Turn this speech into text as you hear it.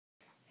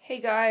Hey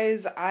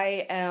guys,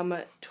 I am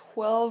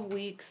 12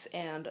 weeks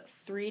and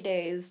 3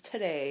 days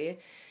today,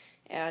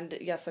 and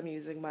yes, I'm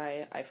using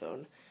my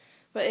iPhone.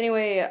 But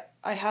anyway,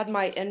 I had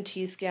my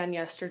NT scan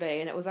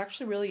yesterday, and it was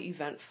actually really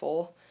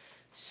eventful.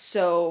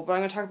 But I'm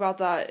going to talk about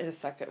that in a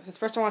second, because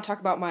first I want to talk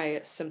about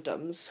my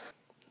symptoms.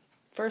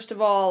 First of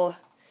all,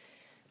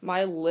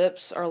 my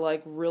lips are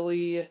like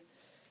really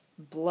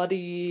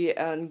bloody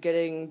and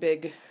getting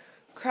big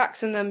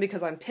cracks in them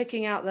because I'm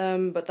picking at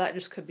them, but that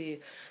just could be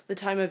the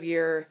time of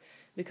year.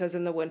 Because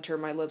in the winter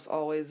my lips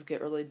always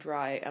get really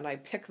dry and I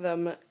pick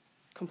them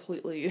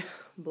completely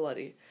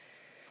bloody.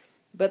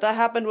 But that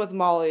happened with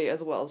Molly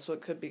as well, so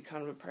it could be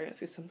kind of a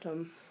pregnancy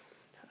symptom.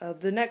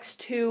 The next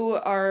two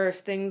are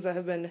things that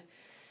have been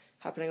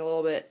happening a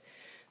little bit.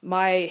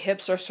 My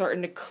hips are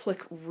starting to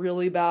click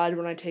really bad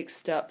when I take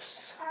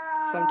steps.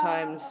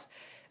 Sometimes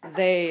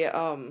they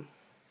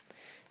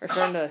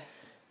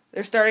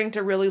they're starting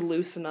to really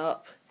loosen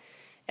up,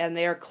 and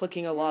they are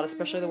clicking a lot,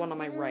 especially the one on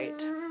my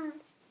right.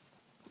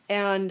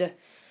 And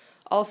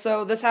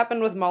also, this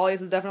happened with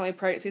Molly's, is definitely a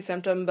pregnancy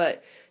symptom,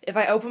 but if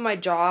I open my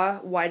jaw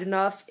wide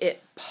enough,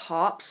 it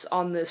pops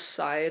on this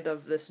side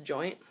of this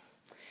joint.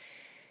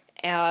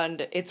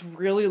 And it's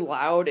really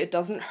loud, it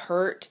doesn't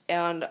hurt,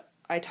 and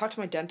I talked to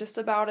my dentist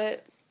about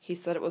it. He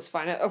said it was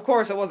fine. Of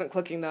course, it wasn't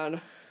clicking then,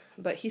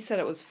 but he said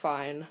it was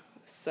fine,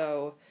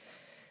 so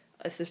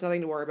it's just nothing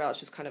to worry about, it's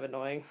just kind of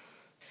annoying.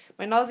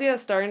 My nausea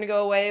is starting to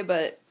go away,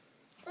 but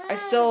I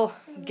still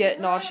get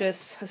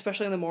nauseous,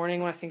 especially in the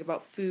morning when I think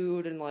about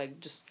food and,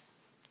 like, just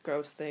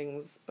gross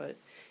things, but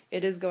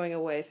it is going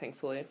away,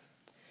 thankfully.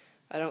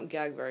 I don't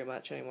gag very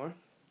much anymore.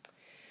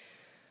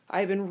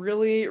 I've been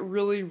really,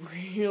 really,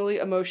 really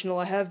emotional.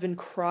 I have been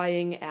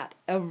crying at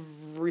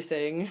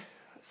everything,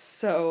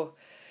 so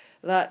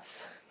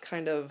that's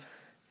kind of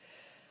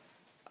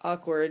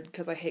awkward,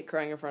 because I hate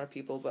crying in front of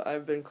people, but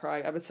I've been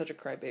crying. I've been such a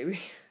crybaby,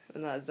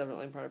 and that is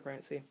definitely part of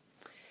pregnancy.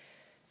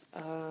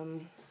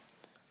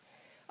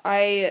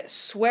 I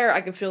swear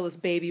I can feel this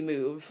baby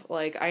move.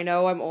 Like, I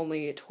know I'm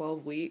only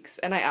 12 weeks,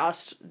 and I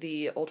asked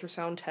the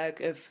ultrasound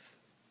tech if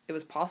it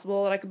was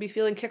possible that I could be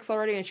feeling kicks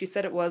already, and she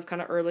said it was kind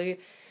of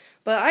early.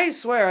 But I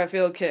swear I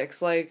feel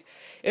kicks. Like,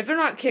 if they're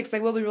not kicks, they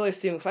will be really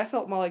soon, because I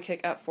felt Molly kick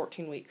at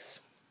 14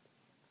 weeks.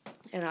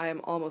 And I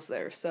am almost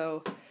there,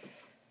 so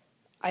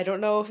I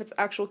don't know if it's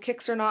actual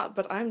kicks or not,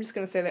 but I'm just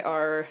gonna say they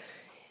are,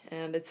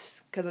 and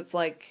it's because it's,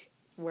 like,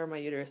 where my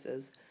uterus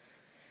is.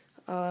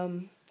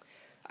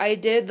 I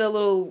did the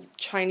little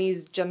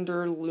Chinese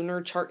gender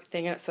lunar chart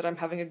thing, and it said I'm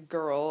having a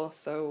girl,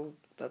 so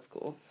that's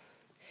cool.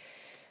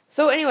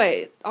 So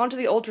anyway, on to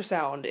the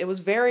ultrasound. It was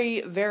very,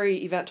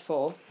 very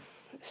eventful.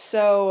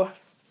 So,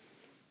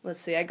 let's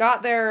see, I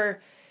got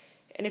there,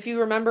 and if you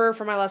remember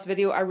from my last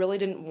video, I really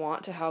didn't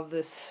want to have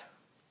this,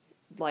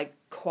 like,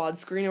 quad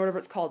screen or whatever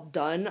it's called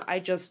done.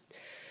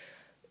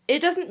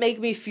 It doesn't make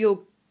me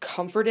feel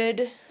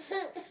comforted,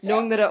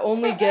 knowing that it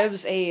only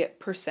gives a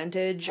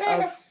percentage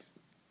of,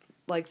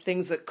 like,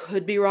 things that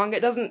could be wrong.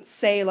 It doesn't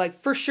say, like,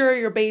 for sure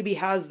your baby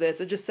has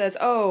this. It just says,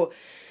 oh,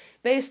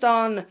 based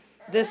on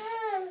this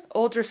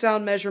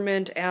ultrasound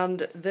measurement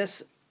and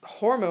this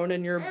hormone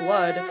in your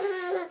blood,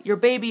 your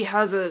baby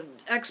has a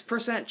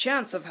X%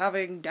 chance of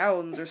having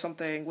Downs or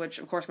something, which,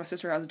 of course, my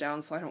sister has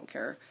Downs, so I don't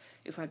care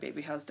if my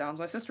baby has Downs.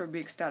 My sister would be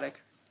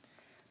ecstatic.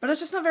 But it's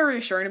just not very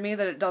reassuring to me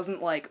that it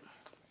doesn't, like,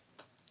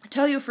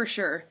 tell you for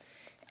sure.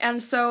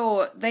 And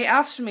so they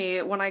asked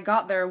me when I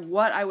got there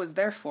what I was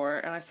there for,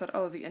 and I said,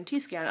 oh, the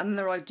NT scan, and then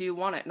they were like, do you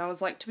want it? And I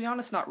was like, to be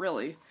honest, not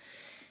really.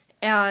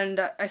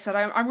 And I said,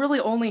 I'm really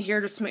only here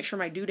just to make sure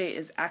my due date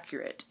is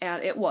accurate,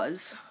 and it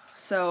was.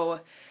 So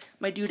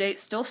my due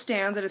date still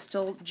stands, it is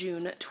still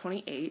June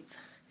 28th,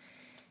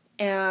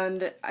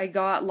 and I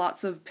got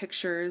lots of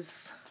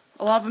pictures.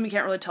 A lot of them you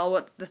can't really tell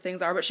what the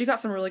things are, but she got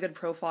some really good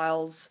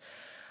profiles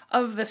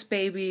of this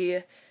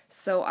baby,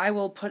 so I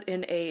will put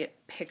in a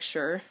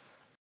picture.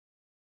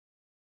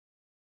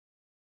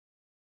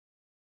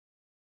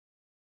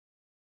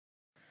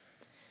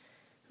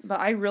 But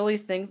I really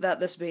think that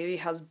this baby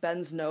has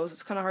Ben's nose.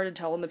 It's kind of hard to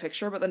tell in the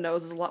picture, but the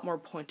nose is a lot more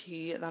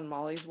pointy than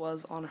Molly's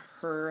was on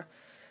her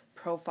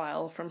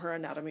profile from her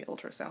anatomy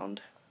ultrasound.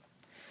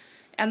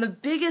 And the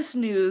biggest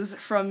news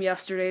from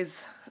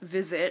yesterday's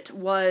visit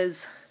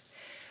was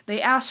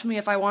they asked me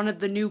if I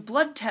wanted the new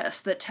blood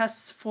test that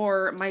tests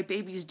for my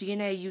baby's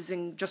DNA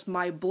using just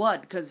my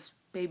blood, because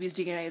baby's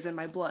DNA is in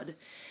my blood.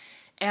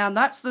 And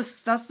that's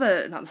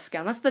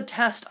the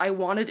test I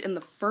wanted in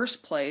the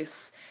first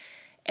place.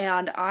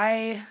 And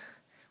I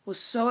was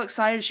so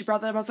excited she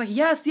brought that up. I was like,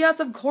 yes,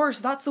 of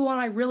course, that's the one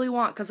I really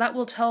want, because that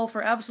will tell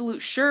for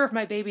absolute sure if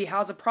my baby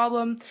has a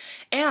problem,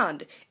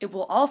 and it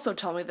will also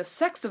tell me the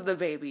sex of the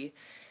baby.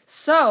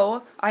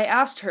 So, I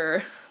asked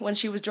her, when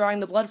she was drawing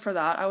the blood for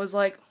that, I was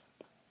like,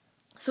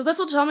 so this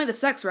will tell me the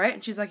sex, right?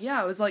 And she's like, yeah.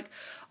 I was like,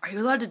 are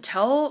you allowed to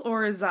tell,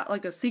 or is that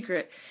like a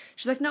secret?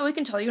 She's like, no, we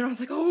can tell you. And I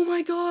was like, oh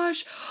my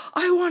gosh,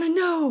 I want to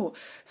know.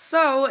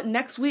 So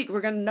next week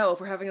we're going to know if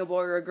we're having a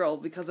boy or a girl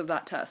because of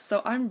that test.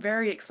 So I'm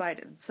very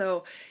excited.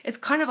 So it's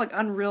kind of like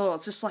unreal.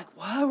 It's just like,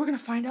 what? We're going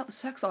to find out the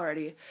sex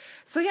already.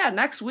 So yeah,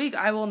 next week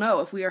I will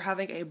know if we are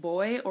having a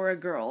boy or a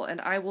girl, and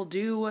I will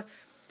do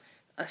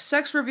a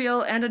sex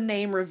reveal and a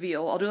name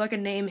reveal. I'll do like a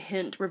name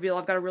hint reveal.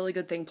 I've got a really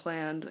good thing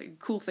planned, like a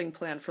cool thing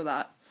planned for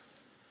that.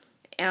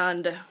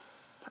 And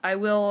I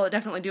will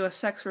definitely do a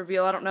sex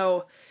reveal. I don't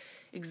know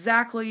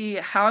exactly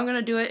how I'm going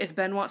to do it, if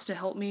Ben wants to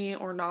help me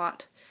or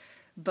not,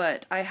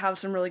 but I have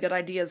some really good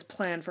ideas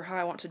planned for how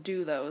I want to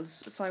do those,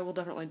 so I will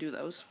definitely do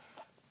those.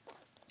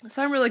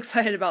 So I'm really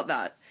excited about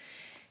that.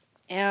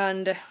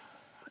 And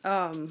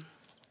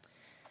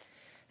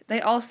they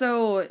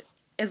also,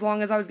 as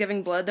long as I was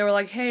giving blood, they were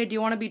like, hey, do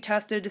you want to be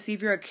tested to see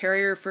if you're a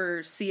carrier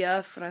for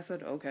CF? And I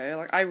said, okay.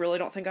 Like, I really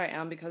don't think I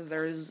am, because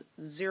there is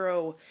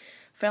zero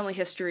family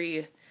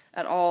history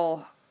at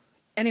all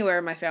anywhere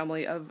in my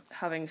family of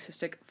having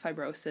cystic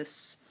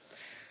fibrosis.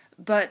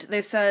 But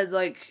they said,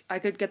 like, I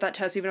could get that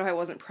test even if I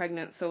wasn't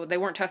pregnant, so they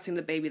weren't testing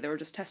the baby, they were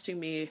just testing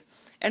me.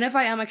 And if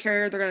I am a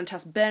carrier, they're going to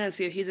test Ben and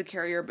see if he's a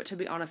carrier, but to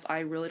be honest, I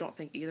really don't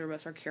think either of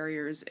us are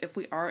carriers. If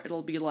we are,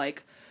 it'll be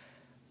like,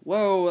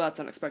 whoa, that's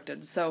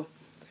unexpected. So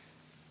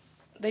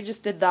they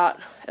just did that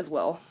as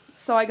well.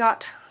 So I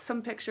got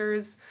some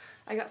pictures.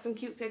 I got some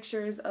cute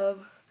pictures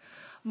of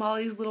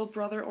Molly's little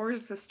brother or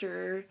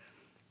sister,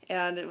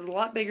 and it was a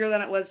lot bigger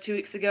than it was 2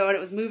 weeks ago, and it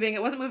was moving.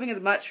 It wasn't moving as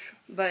much,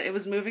 but it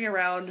was moving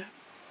around,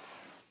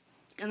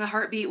 and the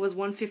heartbeat was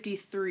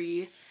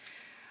 153,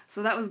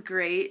 so that was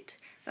great.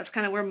 That's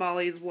kind of where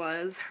Molly's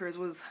was. Hers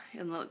was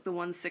in the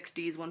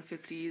 160s,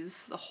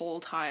 150s the whole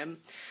time.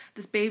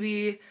 This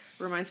baby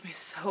reminds me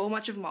so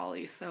much of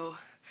Molly, so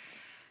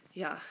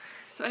yeah.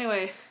 So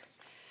anyway,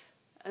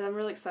 and I'm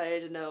really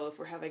excited to know if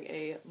we're having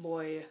a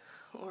boy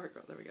or a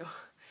girl. There we go.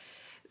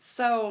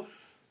 So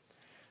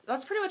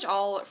that's pretty much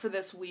all for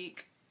this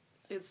week.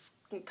 It's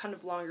kind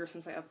of longer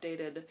since I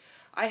updated.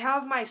 I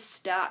have my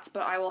stats,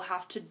 but I will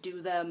have to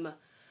do them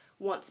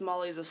once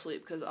Molly's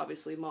asleep, because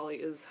obviously Molly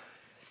is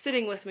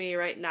sitting with me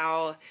right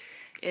now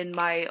in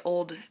my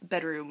old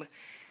bedroom,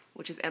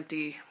 which is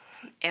empty,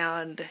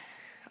 and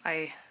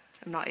I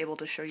am not able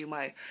to show you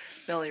my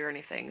belly or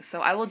anything.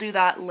 So I will do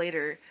that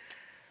later,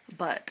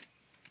 but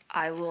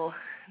I will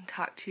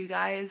talk to you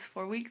guys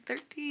for week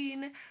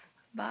 13.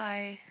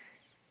 Bye.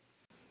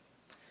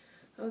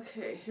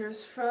 Okay,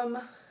 here's from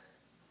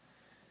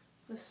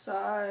the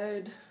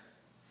side,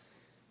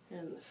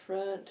 and the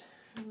front,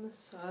 and the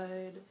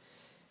side,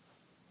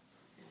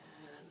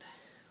 and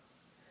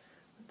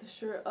with the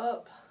shirt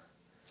up.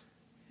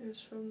 Here's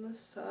from the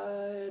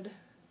side,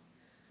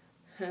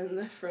 and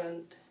the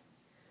front,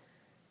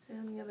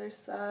 and the other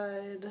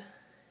side.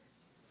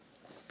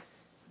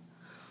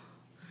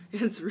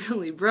 It's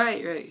really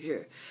bright right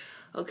here.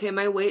 Okay,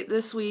 my weight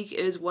this week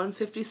is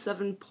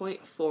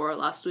 157.4.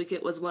 Last week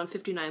it was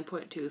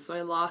 159.2, so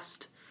I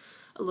lost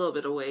a little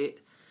bit of weight.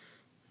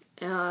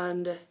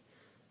 And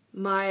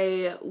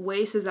my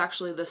waist is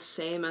actually the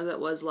same as it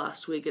was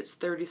last week. It's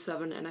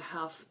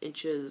 37.5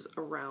 inches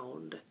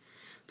around.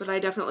 But I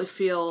definitely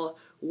feel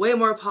way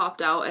more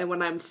popped out, and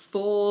when I'm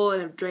full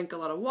and I've drank a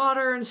lot of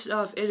water and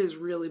stuff, it is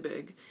really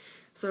big.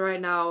 So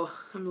right now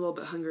I'm a little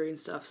bit hungry and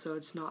stuff, so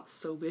it's not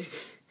so big.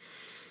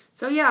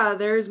 So yeah,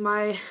 there's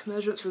my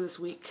measurements for this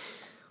week.